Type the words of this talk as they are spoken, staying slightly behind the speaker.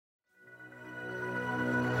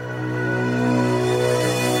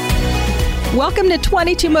Welcome to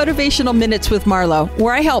 22 Motivational Minutes with Marlo,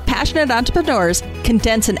 where I help passionate entrepreneurs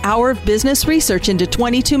condense an hour of business research into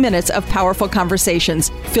 22 minutes of powerful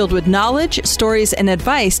conversations filled with knowledge, stories, and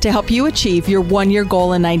advice to help you achieve your one-year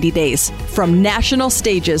goal in 90 days. From national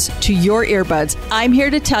stages to your earbuds, I'm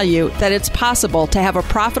here to tell you that it's possible to have a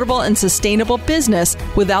profitable and sustainable business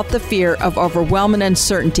without the fear of overwhelm and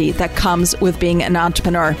uncertainty that comes with being an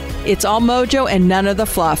entrepreneur. It's all mojo and none of the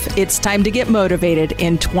fluff. It's time to get motivated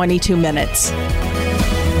in 22 minutes.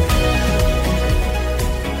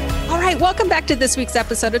 All right, welcome back to this week's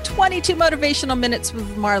episode of 22 Motivational Minutes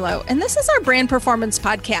with Marlo. And this is our brand performance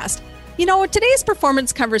podcast. You know, today's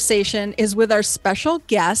performance conversation is with our special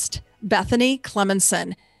guest, Bethany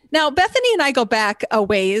Clemenson. Now, Bethany and I go back a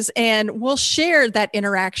ways, and we'll share that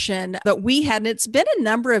interaction that we had. And it's been a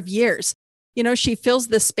number of years. You know, she fills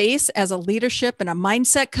the space as a leadership and a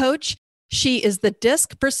mindset coach. She is the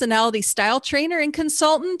DISC personality style trainer and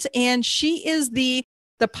consultant, and she is the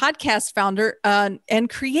podcast founder and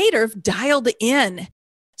creator of Dialed In.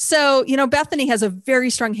 So, you know, Bethany has a very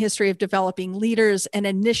strong history of developing leaders and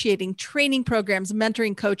initiating training programs,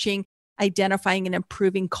 mentoring, coaching, identifying and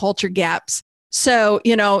improving culture gaps. So,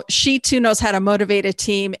 you know, she too knows how to motivate a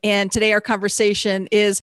team. And today our conversation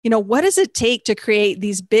is, you know, what does it take to create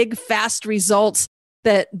these big, fast results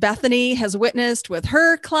that Bethany has witnessed with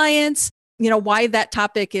her clients? You know, why that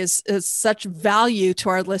topic is such value to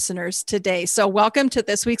our listeners today. So welcome to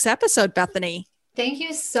this week's episode, Bethany. Thank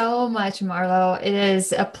you so much, Marlo. It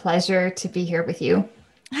is a pleasure to be here with you.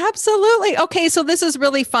 Absolutely. Okay, so this is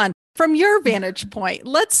really fun. From your vantage point,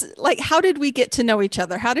 how did we get to know each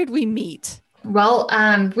other? How did we meet? Well,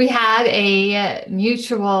 we had a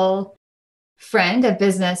mutual friend, a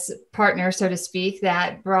business partner, so to speak,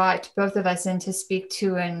 that brought both of us in to speak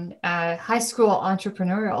to a high school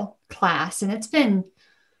entrepreneurial class. And it's been,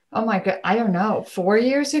 oh my God, I don't know, 4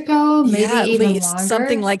 years ago, maybe even longer.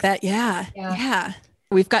 Something like that. Yeah.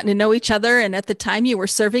 We've gotten to know each other. And at the time you were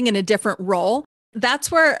serving in a different role. That's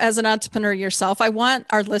where, as an entrepreneur yourself, I want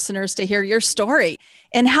our listeners to hear your story.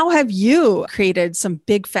 And how have you created some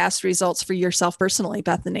big, fast results for yourself personally,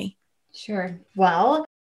 Bethany? Sure. Well,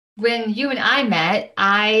 when you and I met,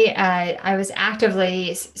 I was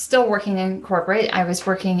actively still working in corporate. I was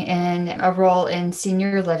working in a role in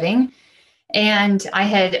senior living, and I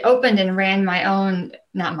had opened and ran my own,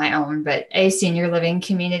 not my own, but a senior living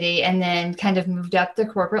community, and then kind of moved up the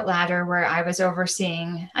corporate ladder where I was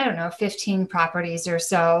overseeing, 15 properties or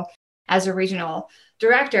so as a regional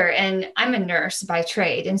director. And I'm a nurse by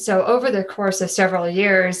trade. And so over the course of several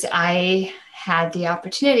years, I had the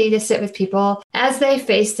opportunity to sit with people as they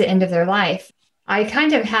faced the end of their life. I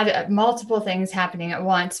kind of had multiple things happening at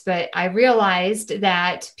once, but I realized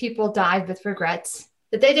that people died with regrets,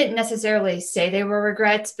 that they didn't necessarily say they were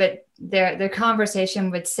regrets, but their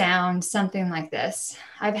conversation would sound something like this.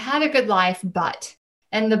 I've had a good life, but,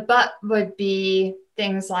 and the but would be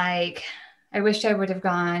things like, I wish I would have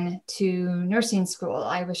gone to nursing school.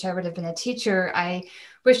 I wish I would have been a teacher. I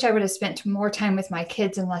wish I would have spent more time with my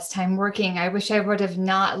kids and less time working. I wish I would have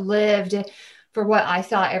not lived for what I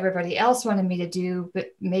thought everybody else wanted me to do,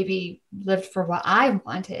 but maybe lived for what I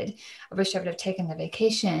wanted. I wish I would have taken the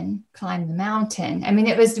vacation, climbed the mountain. I mean,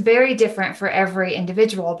 it was very different for every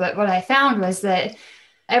individual, but what I found was that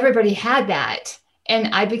everybody had that.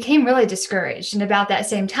 And I became really discouraged. And about that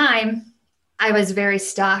same time, I was very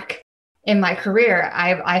stuck in my career.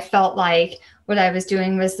 I felt like what I was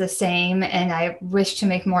doing was the same, and I wished to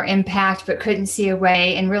make more impact, but couldn't see a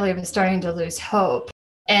way, and really was starting to lose hope.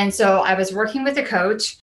 And so I was working with a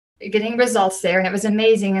coach, getting results there, and it was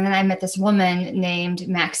amazing. And then I met this woman named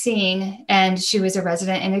Maxine, and she was a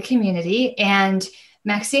resident in a community, and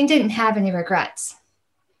Maxine didn't have any regrets.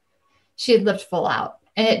 She had lived full out,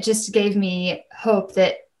 and it just gave me hope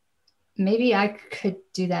that maybe I could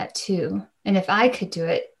do that too. And if I could do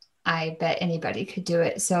it, I bet anybody could do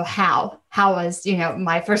it. So how was,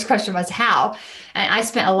 my first question was how? And I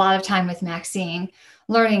spent a lot of time with Maxine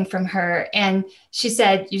learning from her. And she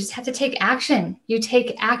said, you just have to take action. You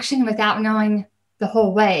take action without knowing the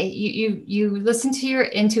whole way. You listen to your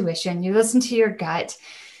intuition, you listen to your gut,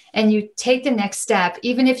 and you take the next step,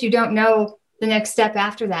 even if you don't know the next step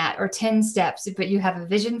after that or 10 steps, but you have a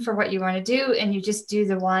vision for what you want to do, and you just do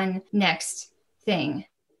the one next thing.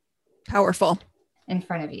 Powerful. In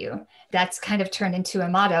front of you. That's kind of turned into a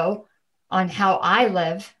motto on how I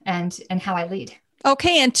live and how I lead.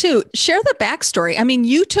 Okay. And two, share the backstory. I mean,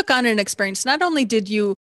 you took on an experience. Not only did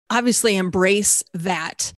you obviously embrace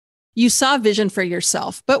that, you saw a vision for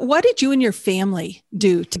yourself, but what did you and your family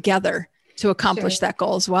do together to accomplish that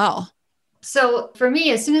goal as well? So for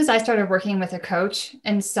me, as soon as I started working with a coach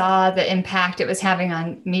and saw the impact it was having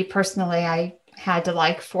on me personally, I had to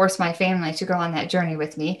like force my family to go on that journey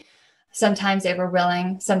with me. Sometimes they were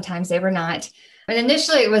willing, sometimes they were not. And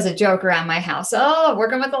initially it was a joke around my house. Oh,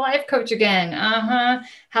 working with a life coach again. Uh-huh.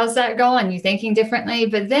 How's that going? You thinking differently?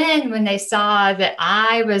 But then when they saw that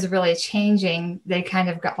I was really changing, they kind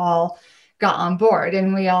of all got on board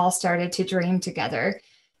and we all started to dream together.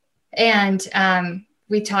 And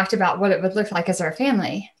we talked about what it would look like as our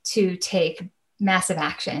family to take massive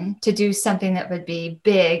action, to do something that would be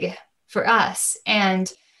big for us.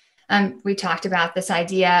 And we talked about this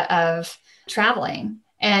idea of traveling.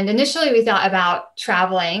 And initially we thought about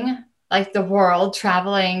traveling, like the world,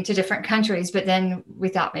 traveling to different countries. But then we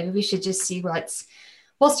thought maybe we should just see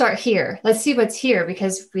we'll start here. Let's see what's here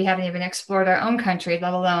because we haven't even explored our own country,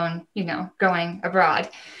 let alone, going abroad.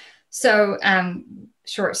 So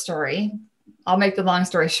short story, I'll make the long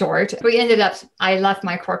story short. I left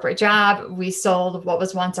my corporate job. We sold what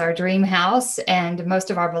was once our dream house and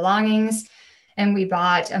most of our belongings. And we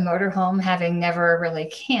bought a motorhome, having never really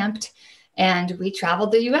camped. And we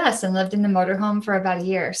traveled the US and lived in the motorhome for about a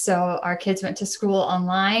year. So our kids went to school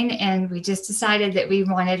online and we just decided that we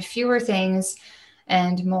wanted fewer things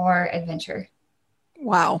and more adventure.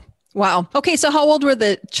 Wow. Okay. So how old were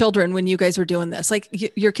the children when you guys were doing this? Like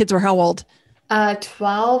your kids were how old?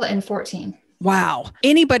 12 and 14. Wow.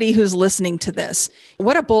 Anybody who's listening to this,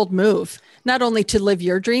 what a bold move, not only to live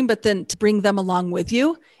your dream, but then to bring them along with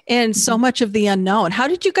you. And so much of the unknown. How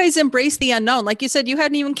did you guys embrace the unknown? Like you said, you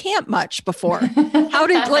hadn't even camped much before. How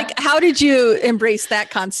did you embrace that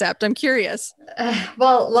concept? I'm curious.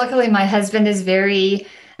 Well, luckily my husband is very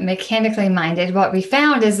mechanically minded. What we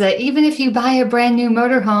found is that even if you buy a brand new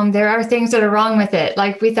motorhome, there are things that are wrong with it.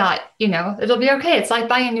 Like we thought, it'll be okay. It's like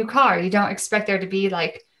buying a new car. You don't expect there to be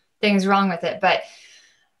like things wrong with it, but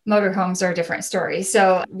motorhomes are a different story.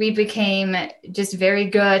 So we became just very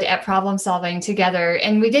good at problem solving together.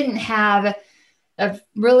 And we didn't have a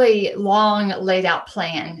really long laid out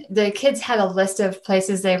plan. The kids had a list of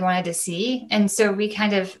places they wanted to see. And so we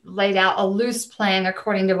kind of laid out a loose plan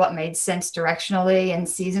according to what made sense directionally and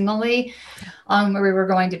seasonally where we were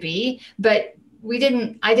going to be. But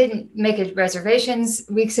I didn't make reservations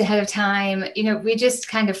weeks ahead of time. We just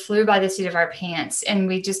kind of flew by the seat of our pants and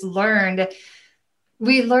we just learned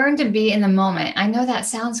to be in the moment. I know that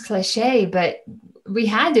sounds cliche, but we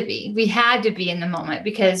had to be in the moment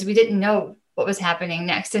because we didn't know what was happening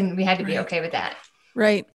next. And we had to be okay with that.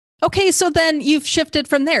 Right. Okay. So then you've shifted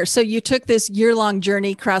from there. So you took this year-long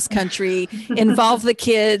journey cross country, involved the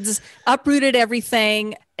kids, uprooted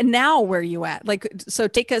everything. And now where are you at? So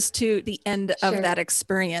take us to the end of that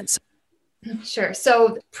experience. Sure.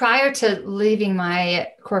 So prior to leaving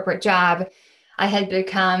my corporate job, I had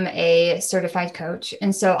become a certified coach.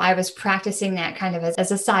 And so I was practicing that kind of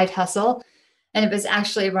as a side hustle. And it was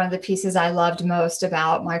actually one of the pieces I loved most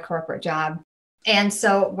about my corporate job. And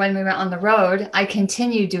so when we went on the road, I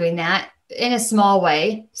continued doing that in a small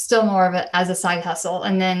way, still more of it as a side hustle.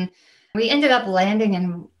 And then we ended up landing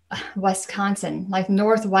in Wisconsin, like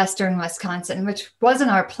northwestern Wisconsin, which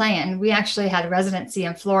wasn't our plan. We actually had residency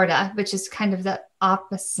in Florida, which is kind of the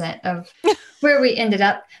opposite of where we ended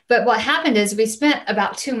up. But what happened is we spent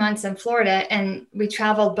about 2 months in Florida and we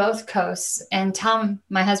traveled both coasts. And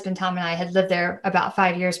my husband, Tom, and I had lived there about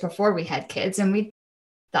 5 years before we had kids. And we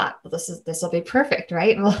thought, well, this will be perfect,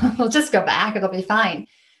 right? We'll just go back. It'll be fine.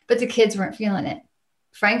 But the kids weren't feeling it.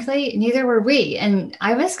 Frankly, neither were we. And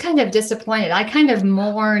I was kind of disappointed. I kind of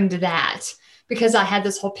mourned that because I had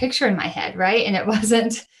this whole picture in my head, right? And it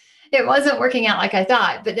wasn't working out like I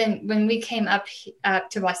thought. But then when we came up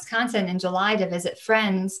to Wisconsin in July to visit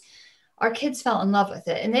friends, our kids fell in love with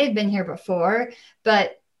it. And they had been here before,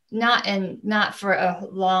 but not for a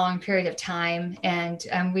long period of time. And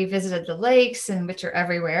we visited the lakes, and which are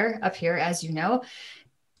everywhere up here, as you know.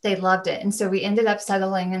 They loved it. And so we ended up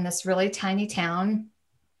settling in this really tiny town.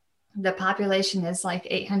 The population is like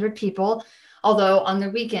 800 people, although on the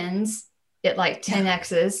weekends, it like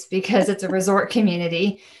 10x's because it's a resort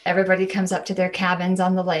community. Everybody comes up to their cabins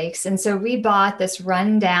on the lakes. And so we bought this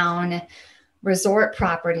rundown resort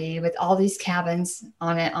property with all these cabins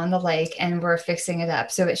on it on the lake, and we're fixing it up.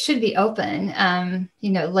 So it should be open,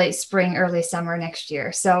 late spring, early summer next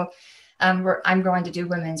year. So I'm going to do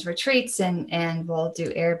women's retreats and we'll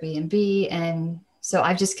do Airbnb. And so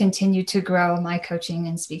I've just continued to grow my coaching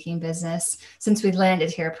and speaking business since we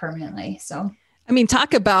landed here permanently. So, I mean,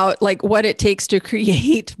 talk about like what it takes to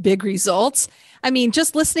create big results. I mean,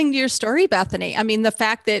 just listening to your story, Bethany, I mean, the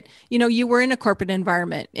fact that, you were in a corporate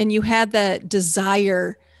environment and you had that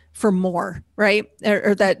desire for more, right?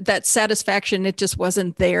 Or that satisfaction, it just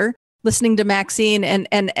wasn't there. listening to Maxine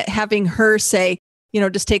and having her say,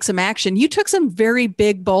 just take some action. You took some very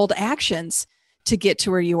big, bold actions to get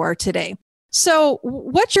to where you are today. So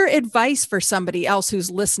what's your advice for somebody else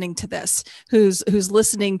who's listening to this, who's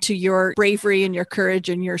listening to your bravery and your courage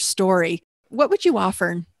and your story? What would you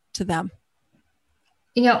offer to them?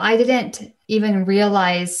 I didn't even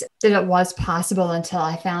realize that it was possible until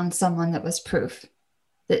I found someone that was proof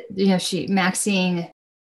that, Maxine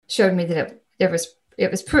showed me that it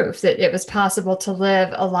was proof that it was possible to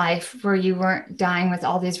live a life where you weren't dying with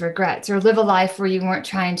all these regrets, or live a life where you weren't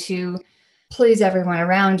trying to please everyone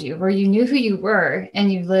around you, where you knew who you were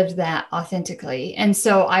and you lived that authentically. And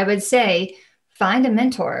so I would say, find a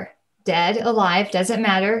mentor, dead, alive, doesn't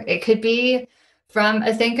matter. It could be from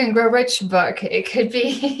a Think and Grow Rich book. It could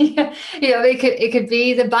be, it could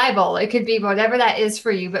be the Bible. It could be whatever that is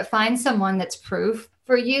for you, but find someone that's proof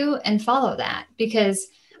for you and follow that. Because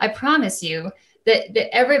I promise you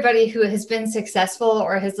that everybody who has been successful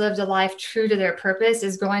or has lived a life true to their purpose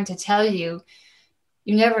is going to tell you,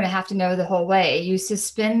 you never have to know the whole way. You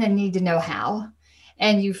suspend the need to know how,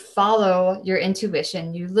 and you follow your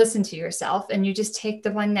intuition. You listen to yourself, and you just take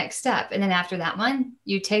the one next step. And then after that one,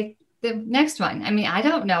 you take the next one. I mean, I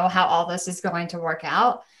don't know how all this is going to work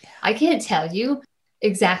out. I can't tell you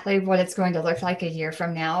exactly what it's going to look like a year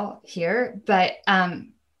from now here, but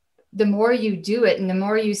the more you do it and the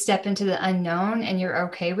more you step into the unknown and you're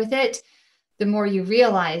okay with it, the more you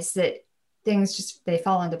realize that things they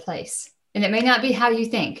fall into place. And it may not be how you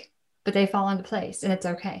think, but they fall into place, and it's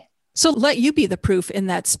okay. So let you be the proof in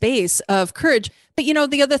that space of courage. But,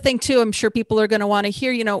 the other thing too, I'm sure people are going to want to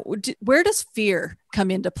hear, where does fear come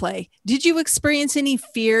into play? Did you experience any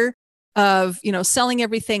fear of, selling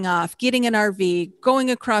everything off, getting an RV, going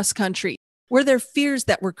across country? Were there fears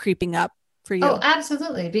that were creeping up for you? Oh,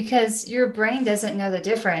 absolutely. Because your brain doesn't know the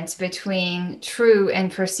difference between true and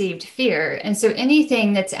perceived fear. And so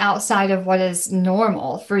anything that's outside of what is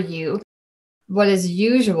normal for you, what is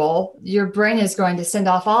usual, your brain is going to send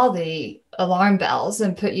off all the alarm bells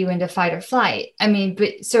and put you into fight or flight. I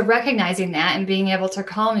mean, so recognizing that and being able to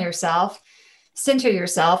calm yourself, center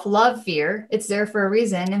yourself, love fear, it's there for a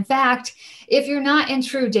reason. In fact, if you're not in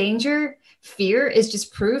true danger, fear is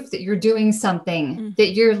just proof that you're doing something,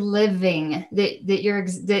 that you're living,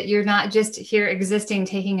 that you're not just here existing,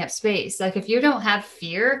 taking up space. Like if you don't have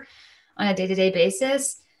fear on a day-to-day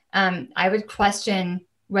basis, I would question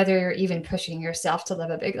whether you're even pushing yourself to live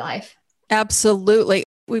a big life. Absolutely.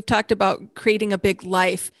 We've talked about creating a big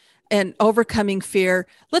life and overcoming fear.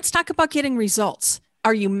 Let's talk about getting results.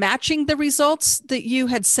 Are you matching the results that you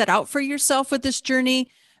had set out for yourself with this journey?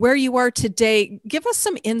 Where you are today, give us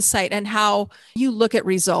some insight on how you look at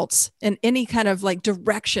results and any kind of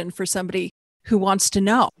direction for somebody who wants to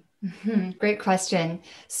know. Mm-hmm. Great question.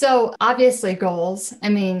 So obviously goals. I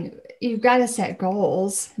mean, you've got to set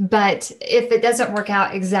goals, but if it doesn't work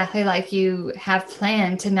out exactly like you have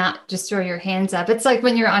planned, to not just throw your hands up. It's like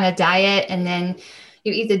when you're on a diet and then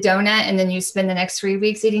you eat the donut and then you spend the next 3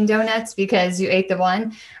 weeks eating donuts because you ate the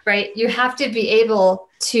one, right? You have to be able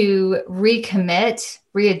to recommit,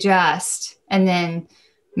 readjust, and then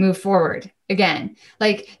move forward again.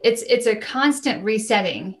 Like it's a constant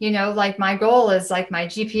resetting, like my goal is like my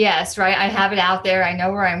GPS, right? I have it out there. I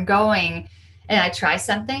know where I'm going, and I try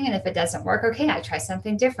something. And if it doesn't work, okay, I try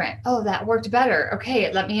something different. Oh, that worked better.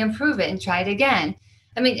 Okay. Let me improve it and try it again.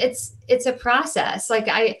 I mean, it's a process.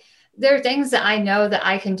 There are things that I know that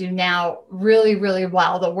I can do now really, really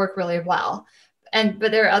well, that work really well.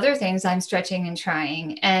 But there are other things I'm stretching and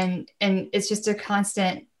trying. And it's just a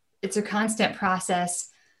constant process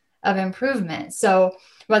of improvement. So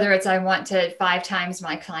whether it's I want to 5 times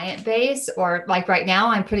my client base, or like right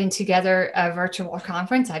now, I'm putting together a virtual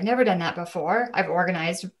conference. I've never done that before. I've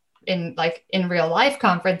organized in real life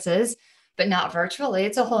conferences, but not virtually.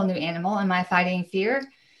 It's a whole new animal. Am I fighting fear?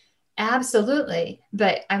 Absolutely.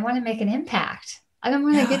 But I want to make an impact. I don't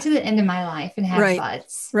want to get to the end of my life and have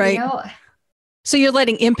butts. Right. So you're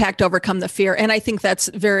letting impact overcome the fear. And I think that's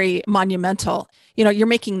very monumental. You're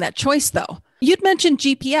making that choice though. You'd mentioned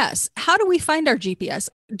GPS. How do we find our GPS?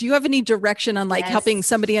 Do you have any direction on helping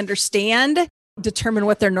somebody understand, determine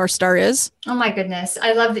what their North Star is? Oh my goodness.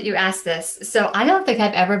 I love that you asked this. So I don't think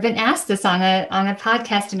I've ever been asked this on a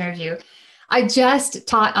podcast interview. I just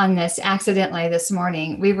taught on this accidentally this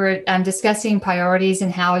morning. We were discussing priorities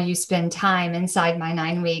and how you spend time inside my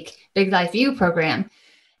 9-week Big Life View program.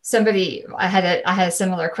 I had a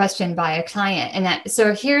similar question by a client.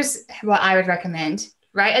 So here's what I would recommend.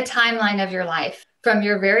 Write a timeline of your life from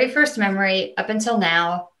your very first memory up until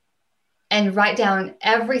now, and write down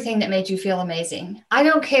everything that made you feel amazing. I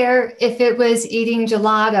don't care if it was eating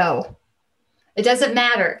gelato. It doesn't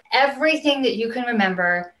matter. Everything that you can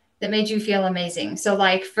remember that made you feel amazing. So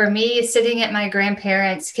like for me, sitting at my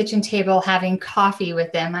grandparents' kitchen table, having coffee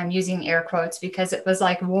with them, I'm using air quotes because it was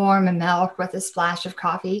like warm milk with a splash of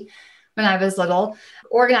coffee when I was little,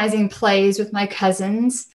 organizing plays with my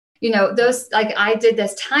cousins, those, like I did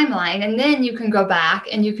this timeline, and then you can go back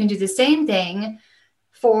and you can do the same thing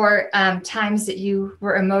for times that you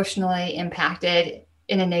were emotionally impacted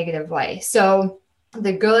in a negative way. So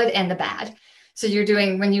the good and the bad. So you're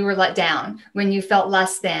doing when you were let down, when you felt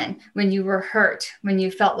less than, when you were hurt, when you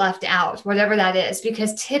felt left out, whatever that is,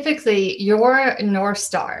 because typically your North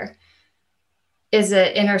Star is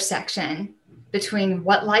an intersection between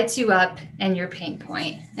what lights you up and your pain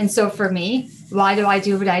point. And so for me, why do I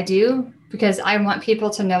do what I do? Because I want people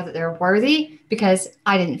to know that they're worthy, because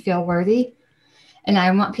I didn't feel worthy. And I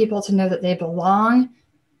want people to know that they belong,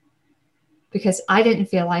 because I didn't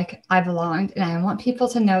feel like I belonged. And I want people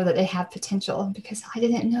to know that they have potential, because I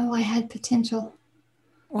didn't know I had potential.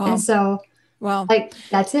 Wow. And so,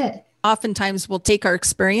 that's it. Oftentimes we'll take our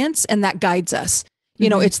experience and that guides us.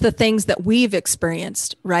 It's the things that we've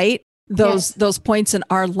experienced, right? Those points in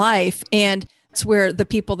our life. And it's where the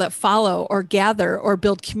people that follow or gather or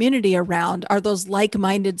build community around are those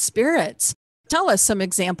like-minded spirits. Tell us some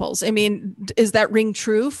examples. I mean, is that ring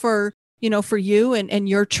true for you and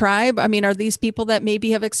your tribe? I mean, are these people that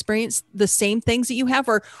maybe have experienced the same things that you have,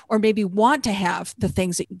 or maybe want to have the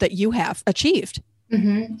things that you have achieved?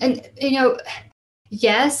 Mm-hmm. And,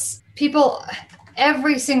 yes, people,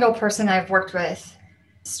 every single person I've worked with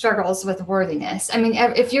struggles with worthiness. I mean,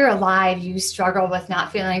 if you're alive, you struggle with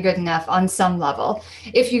not feeling good enough on some level.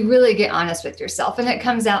 If you really get honest with yourself, and it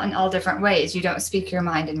comes out in all different ways. You don't speak your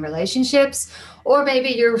mind in relationships, or maybe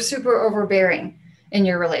you're super overbearing in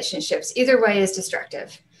your relationships. Either way is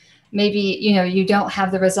destructive. Maybe, you don't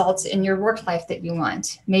have the results in your work life that you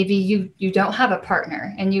want. Maybe you don't have a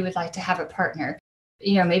partner and you would like to have a partner.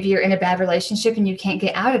 Maybe you're in a bad relationship and you can't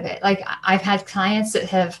get out of it. Like I've had clients that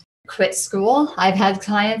have quit school. I've had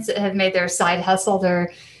clients that have made their side hustle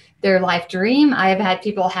their life dream. I have had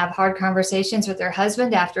people have hard conversations with their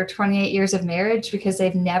husband after 28 years of marriage because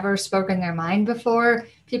they've never spoken their mind before.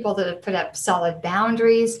 People that have put up solid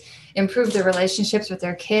boundaries, improved their relationships with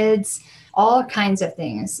their kids, all kinds of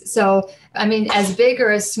things. So, I mean, as big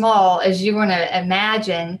or as small as you want to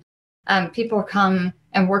imagine, people come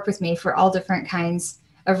and work with me for all different kinds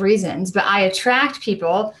of reasons. But I attract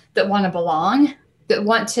people that want to belong, that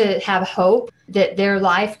want to have hope that their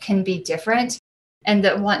life can be different, and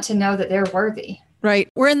that want to know that they're worthy. Right.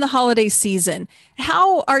 We're in the holiday season.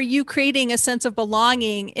 How are you creating a sense of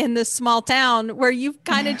belonging in this small town where you've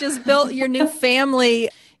kind of just built your new family?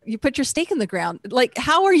 You put your stake in the ground. Like,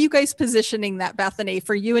 how are you guys positioning that, Bethany,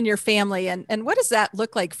 for you and your family? And what does that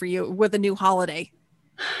look like for you with a new holiday?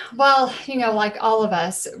 Well, like all of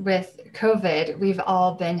us with COVID, we've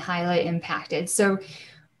all been highly impacted. So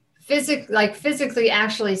physically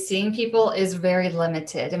actually seeing people is very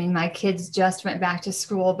limited. I mean, my kids just went back to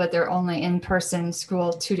school, but they're only in person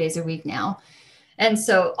school 2 days a week now. And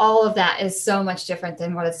so all of that is so much different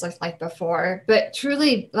than what it's looked like before. But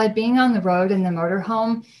truly, like being on the road in the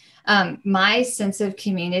motorhome, my sense of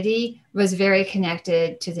community was very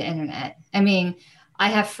connected to the internet. I mean, I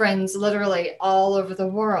have friends literally all over the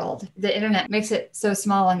world. The internet makes it so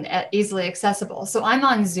small and easily accessible. So I'm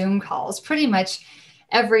on Zoom calls pretty much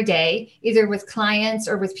every day, either with clients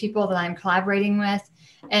or with people that I'm collaborating with.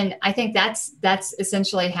 And I think that's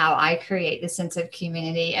essentially how I create the sense of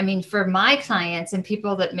community. I mean, for my clients and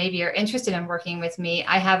people that maybe are interested in working with me,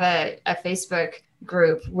 I have a Facebook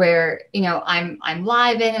group where, I'm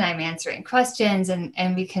live in and I'm answering questions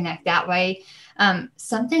and we connect that way.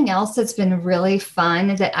 Something else that's been really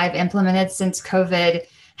fun that I've implemented since COVID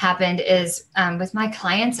happened is with my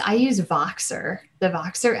clients, I use Voxer, the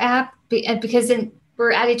Voxer app, because then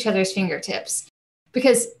we're at each other's fingertips.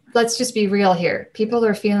 Because let's just be real here. People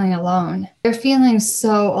are feeling alone. They're feeling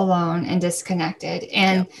so alone and disconnected.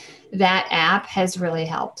 And that app has really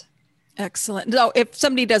helped. Excellent. So if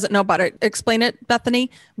somebody doesn't know about it, explain it, Bethany.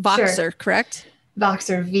 Voxer, sure. Correct?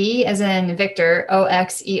 Voxer, V as in Victor,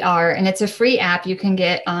 Oxer. And it's a free app you can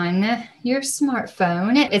get on your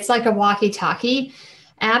smartphone. It's like a walkie-talkie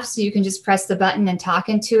app. So you can just press the button and talk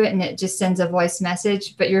into it and it just sends a voice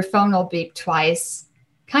message, but your phone will beep twice,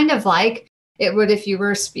 kind of like it would if you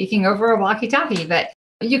were speaking over a walkie-talkie. But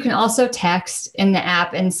you can also text in the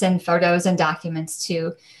app and send photos and documents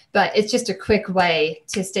too. But it's just a quick way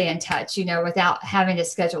to stay in touch, without having to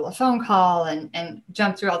schedule a phone call and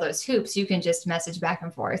jump through all those hoops. You can just message back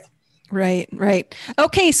and forth. Right, right.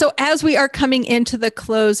 Okay, so as we are coming into the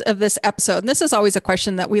close of this episode, and this is always a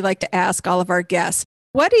question that we like to ask all of our guests,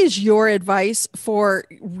 What is your advice for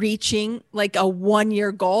reaching like a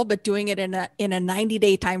 1-year goal, but doing it in a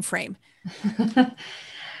 90-day time frame?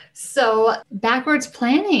 So backwards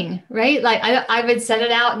planning, right? Like I would set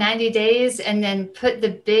it out 90 days and then put the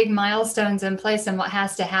big milestones in place and what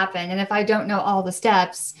has to happen. And if I don't know all the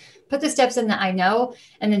steps, put the steps in that I know,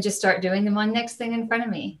 and then just start doing the one next thing in front of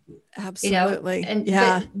me. Absolutely. And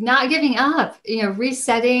but not giving up,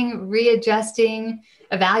 resetting, readjusting,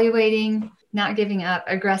 evaluating, not giving up,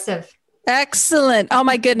 aggressive. Excellent. Oh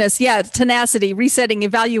my goodness. Yeah. Tenacity, resetting,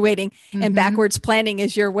 evaluating, and backwards planning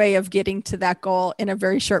is your way of getting to that goal in a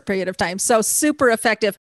very short period of time. So super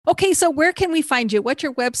effective. Okay. So where can we find you? What's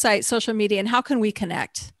your website, social media, and how can we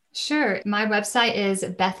connect? Sure. My website is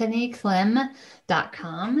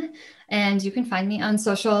BethanyKlim.com, and you can find me on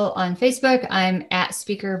social. On Facebook, I'm at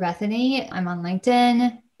Speaker Bethany. I'm on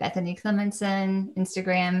LinkedIn, Bethany Clemenson,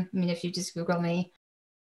 Instagram. I mean, if you just Google me,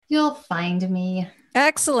 you'll find me.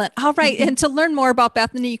 Excellent. All right. And to learn more about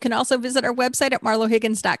Bethany, you can also visit our website at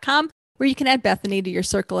marlohiggins.com, where you can add Bethany to your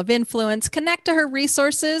circle of influence, connect to her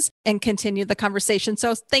resources, and continue the conversation.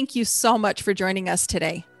 So thank you so much for joining us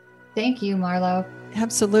today. Thank you, Marlo.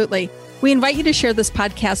 Absolutely. We invite you to share this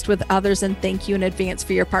podcast with others and thank you in advance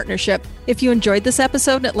for your partnership. If you enjoyed this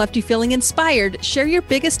episode and it left you feeling inspired, share your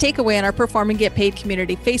biggest takeaway on our Perform and Get Paid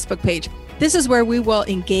community Facebook page. This is where we will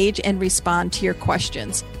engage and respond to your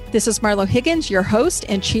questions. This is Marlo Higgins, your host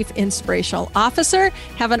and Chief Inspirational Officer.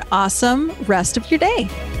 Have an awesome rest of your day.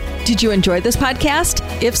 Did you enjoy this podcast?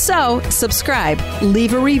 If so, subscribe,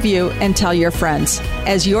 leave a review, and tell your friends.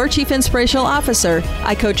 As your Chief Inspirational Officer,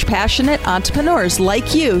 I coach passionate entrepreneurs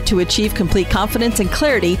like you to achieve complete confidence and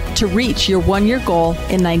clarity to reach your 1-year goal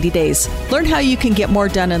in 90 days. Learn how you can get more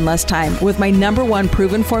done in less time with my #1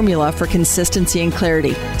 proven formula for consistency and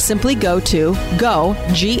clarity. Simply go to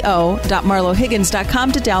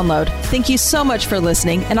go.marlohiggins.com to download. Thank you so much for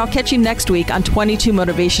listening, and I'll catch you next week on 22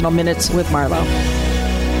 Motivational Minutes with Marlo.